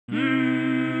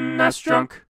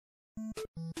NESdrunk.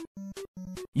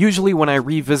 Usually when I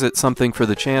revisit something for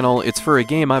the channel, it's for a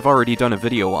game I've already done a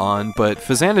video on, but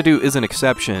Faxanadu is an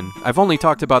exception. I've only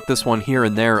talked about this one here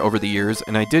and there over the years,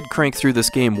 and I did crank through this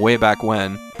game way back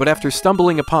when. But after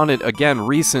stumbling upon it again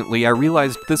recently, I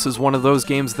realized this is one of those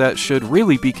games that should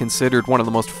really be considered one of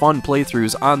the most fun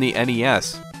playthroughs on the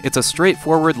NES. It's a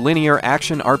straightforward linear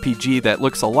action RPG that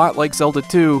looks a lot like Zelda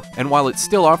 2, and while it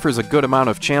still offers a good amount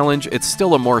of challenge, it's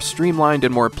still a more streamlined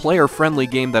and more player-friendly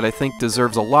game that I think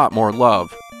deserves a lot more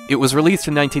love. It was released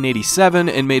in 1987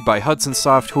 and made by Hudson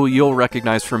Soft, who you'll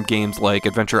recognize from games like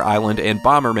Adventure Island and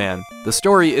Bomberman. The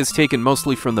story is taken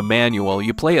mostly from the manual.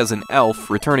 You play as an elf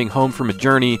returning home from a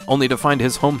journey, only to find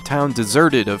his hometown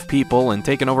deserted of people and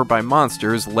taken over by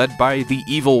monsters led by the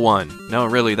Evil One. No,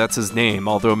 really, that's his name,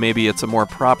 although maybe it's a more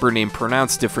proper name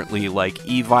pronounced differently, like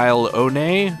Evil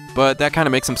One? But that kind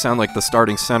of makes him sound like the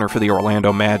starting center for the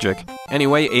Orlando Magic.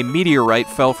 Anyway, a meteorite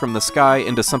fell from the sky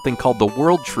into something called the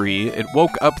World Tree. It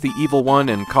woke up the Evil One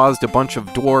and caused a bunch of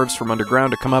dwarves from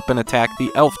underground to come up and attack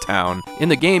the elf town. In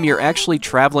the game, you're actually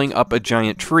traveling up a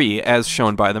giant tree, as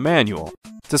shown by the manual.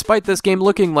 Despite this game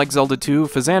looking like Zelda 2,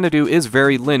 Faxanadu is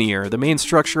very linear. The main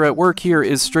structure at work here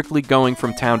is strictly going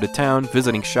from town to town,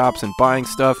 visiting shops and buying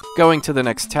stuff, going to the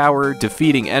next tower,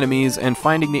 defeating enemies, and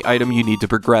finding the item you need to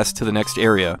progress to the next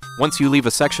area. Once you leave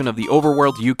a section of the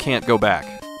overworld, you can't go back.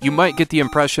 You might get the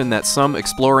impression that some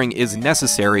exploring is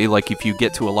necessary, like if you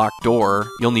get to a locked door,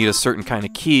 you'll need a certain kind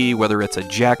of key, whether it's a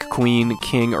Jack, Queen,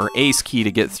 King, or Ace key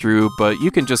to get through, but you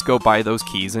can just go buy those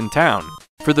keys in town.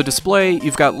 For the display,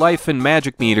 you've got life and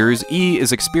magic meters. E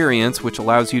is experience, which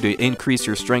allows you to increase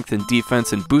your strength and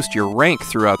defense and boost your rank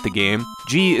throughout the game.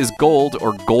 G is gold,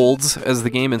 or golds, as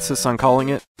the game insists on calling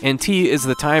it. And T is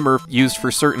the timer used for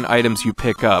certain items you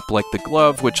pick up, like the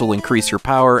glove, which will increase your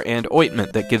power, and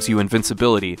ointment that gives you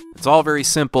invincibility. It's all very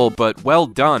simple, but well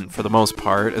done for the most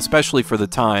part, especially for the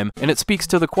time, and it speaks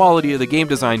to the quality of the game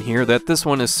design here that this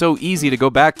one is so easy to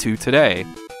go back to today.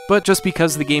 But just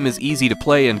because the game is easy to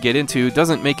play and get into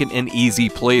doesn't make it an easy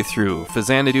playthrough.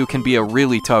 Faxanadu can be a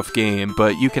really tough game,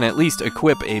 but you can at least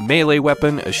equip a melee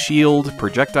weapon, a shield,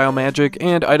 projectile magic,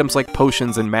 and items like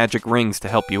potions and magic rings to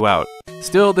help you out.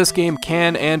 Still, this game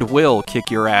can and will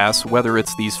kick your ass, whether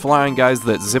it's these flying guys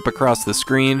that zip across the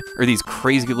screen, or these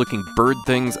crazy-looking bird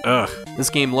things. Ugh. This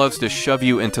game loves to shove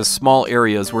you into small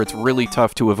areas where it's really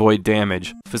tough to avoid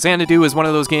damage. Faxanadu is one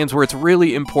of those games where it's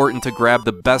really important to grab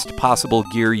the best possible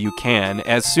gear you can,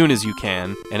 as soon as you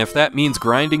can, and if that means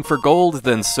grinding for gold,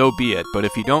 then so be it, but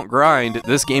if you don't grind,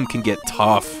 this game can get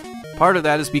tough. Part of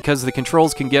that is because the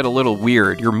controls can get a little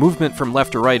weird. Your movement from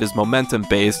left to right is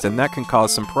momentum-based, and that can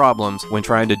cause some problems when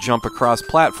trying to jump across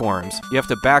platforms. You have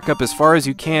to back up as far as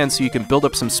you can so you can build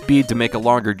up some speed to make a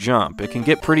longer jump. It can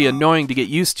get pretty annoying to get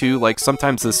used to, like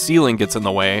sometimes the ceiling gets in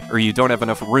the way, or you don't have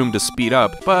enough room to speed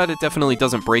up, but it definitely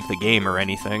doesn't break the game or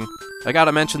anything. I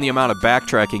gotta mention the amount of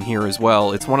backtracking here as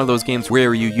well. It's one of those games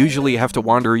where you usually have to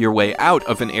wander your way out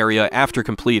of an area after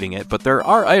completing it, but there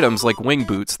are items like wing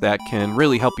boots that can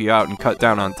really help you out and cut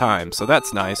down on time, so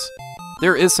that's nice.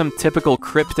 There is some typical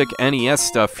cryptic NES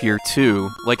stuff here too.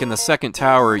 Like in the second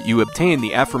tower, you obtain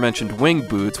the aforementioned wing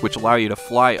boots, which allow you to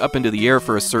fly up into the air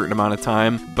for a certain amount of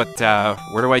time, but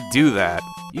where do I do that?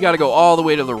 You gotta go all the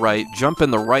way to the right, jump in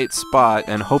the right spot,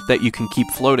 and hope that you can keep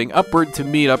floating upward to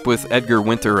meet up with Edgar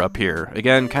Winter up here.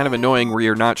 Again, kind of annoying where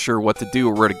you're not sure what to do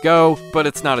or where to go, but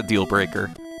it's not a deal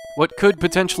breaker. What could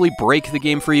potentially break the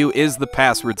game for you is the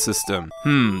password system.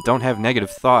 Don't have negative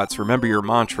thoughts, remember your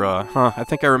mantra. I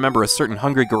think I remember a certain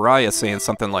Hungry Garaya saying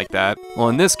something like that. Well,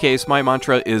 in this case, my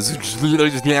mantra is...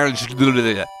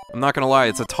 I'm not gonna lie,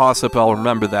 it's a toss-up. I'll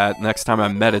remember that next time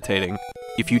I'm meditating.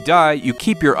 If you die, you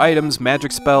keep your items,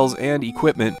 magic spells, and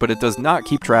equipment, but it does not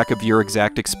keep track of your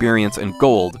exact experience and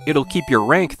gold. It'll keep your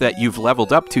rank that you've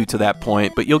leveled up to that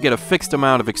point, but you'll get a fixed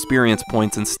amount of experience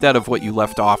points instead of what you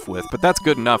left off with, but that's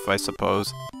good enough, I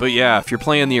suppose. But yeah, if you're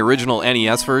playing the original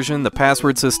NES version, the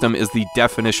password system is the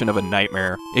definition of a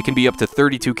nightmare. It can be up to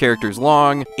 32 characters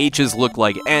long, H's look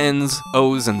like N's,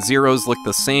 O's and zeros look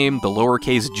the same, the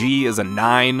lowercase g is a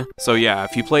 9. So yeah,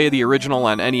 if you play the original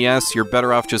on NES, you're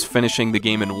better off just finishing the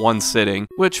game in one sitting,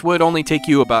 which would only take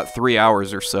you about 3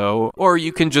 hours or so, or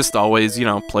you can just always,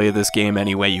 play this game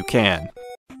any way you can.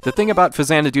 The thing about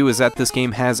Faxanadu is that this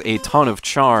game has a ton of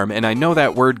charm, and I know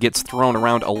that word gets thrown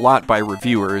around a lot by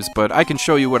reviewers, but I can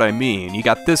show you what I mean. You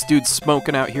got this dude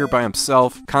smoking out here by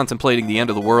himself, contemplating the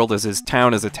end of the world as his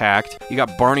town is attacked. You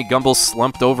got Barney Gumble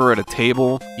slumped over at a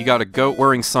table. You got a goat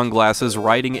wearing sunglasses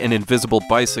riding an invisible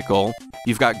bicycle.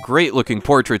 You've got great looking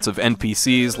portraits of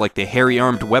NPCs like the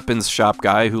hairy-armed weapons shop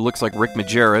guy who looks like Rick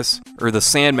Majerus, or the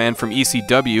Sandman from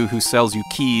ECW who sells you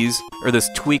keys, or this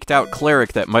tweaked-out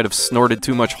cleric that might have snorted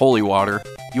too much holy water.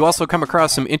 You also come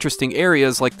across some interesting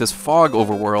areas like this fog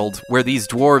overworld, where these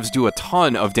dwarves do a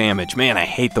ton of damage. Man, I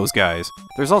hate those guys.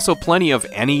 There's also plenty of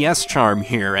NES charm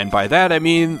here, and by that I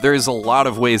mean there's a lot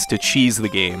of ways to cheese the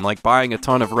game, like buying a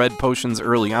ton of red potions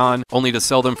early on, only to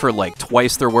sell them for like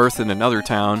twice their worth in another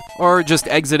town, or just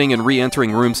exiting and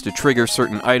re-entering rooms to trigger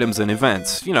certain items and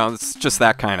events. You know, it's just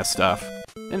that kind of stuff.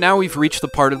 And now we've reached the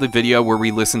part of the video where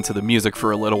we listen to the music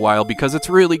for a little while because it's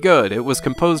really good. It was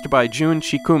composed by Jun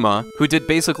Shikuma, who did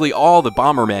basically all the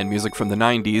Bomberman music from the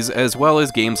 90s, as well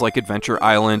as games like Adventure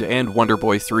Island and Wonder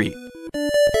Boy 3.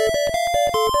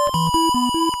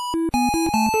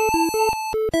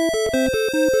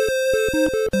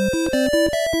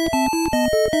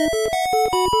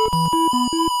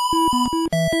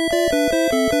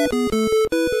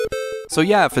 So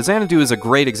yeah, Faxanadu is a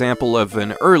great example of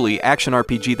an early action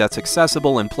RPG that's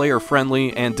accessible and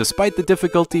player-friendly, and despite the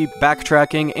difficulty,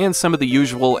 backtracking, and some of the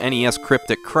usual NES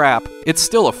cryptic crap, it's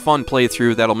still a fun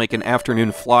playthrough that'll make an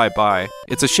afternoon fly by.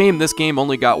 It's a shame this game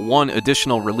only got one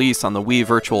additional release on the Wii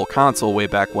Virtual Console way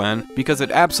back when, because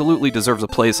it absolutely deserves a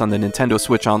place on the Nintendo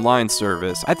Switch Online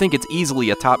service. I think it's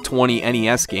easily a top 20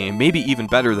 NES game, maybe even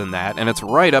better than that, and it's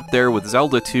right up there with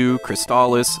Zelda 2,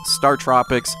 Crystalis, Star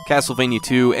Tropics, Castlevania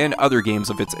 2, and other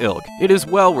games of its ilk. It is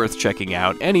well worth checking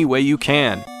out any way you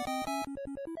can.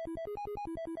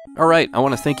 Alright, I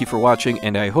want to thank you for watching,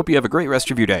 and I hope you have a great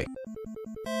rest of your day.